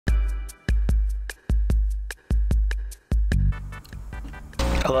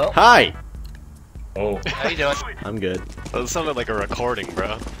Hello? Hi! Oh. How you doing? I'm good. That sounded like a recording,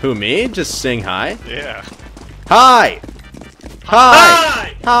 bro. Who, me? Just saying hi? Yeah. Hi!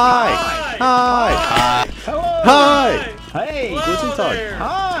 Hi! Hi! Hi! Hi! Hi. Hello! Hi! Hey! Glitch talk.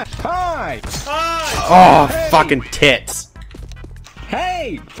 Hi! Hi! Hi! Oh, Hey. fucking tits!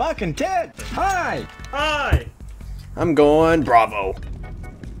 Hey! Fucking tit! Hi! Hi! I'm going Bravo.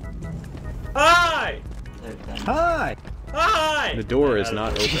 Hi! Hi! Hi! The door is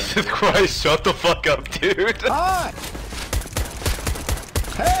not open. Jesus Christ, shut the fuck up, dude. Hi!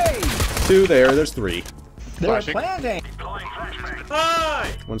 Hey! Two there, there's three. They're Flashing. planting!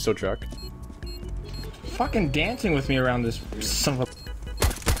 Hi! One still truck. Fucking dancing with me around this son of a...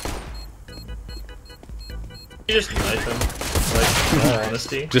 You just knife him. Like, in all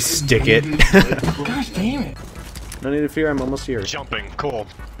honesty. Just stick it. Gosh damn it! No need to fear, I'm almost here. Jumping, cool.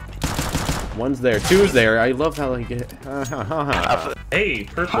 One's there, two's there. I love how they get. Hey,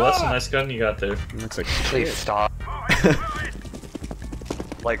 Purple, that's a nice gun you got there. Looks like Please stop.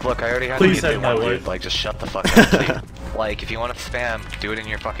 Like, look, I already had Please to have my one, wife. dude. Like, just shut the fuck up, please. Like, if you want to spam, do it in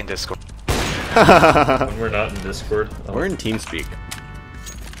your fucking Discord. When we're not in Discord. Oh. We're in TeamSpeak.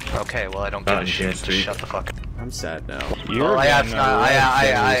 Okay, well, I don't give Not a in shit. Just TeamSpeak. shut the fuck up. I'm sad now. Well, I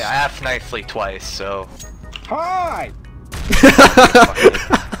asked nicely twice, so... Hi!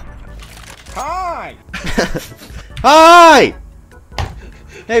 Hi! Hi!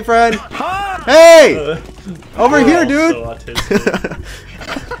 Hey, friend! Hi! Hey! Over We're here, all dude! so autistic.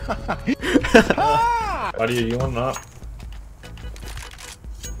 Hi! Why do you want an op?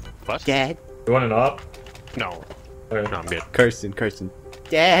 What? Dad. You want an op? No. Okay. No, I'm good. Carson.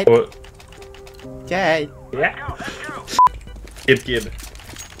 Dad. What? Dad. Yeah. Gib.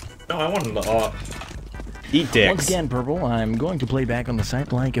 No, I want an op. Eat dicks. Once again, Purple, I'm going to play back on the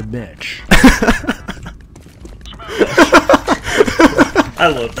site like a bitch. I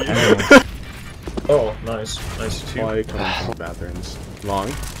love you. Oh, nice. Nice too. Why coming from the bathrooms? Long.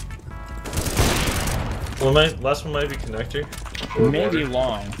 Well, last one might be connector. Or Maybe water.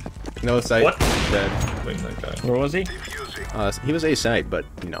 long. No sight. What? Dead. Wait, that guy. Where was he? He was a sight, but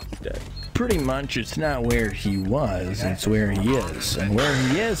you know, dead. Pretty much, it's not where he was, it's where he is. And where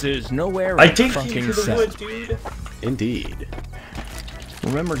he is nowhere I in take you fucking to the sight. wood, dude. Indeed.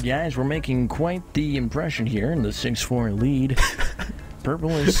 Remember, guys, we're making quite the impression here in the 6-4 lead.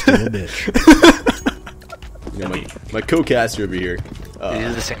 Purple is still a bitch. You know, my co-caster over here. They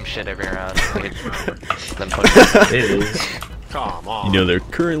do the same shit every round. Then put It is. Come on. You know, there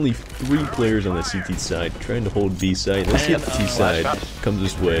are currently 3 players on the CT side trying to hold B side. The CT side comes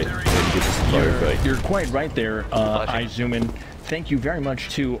this way and gets us a firefight. You're quite right there, I zoom in. Thank you very much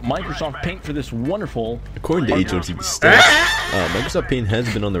to Microsoft Paint for this wonderful... According to HOTV stats, Microsoft Paint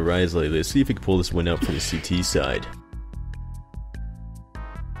has been on the rise lately. Let's see if we can pull this win out from the CT side.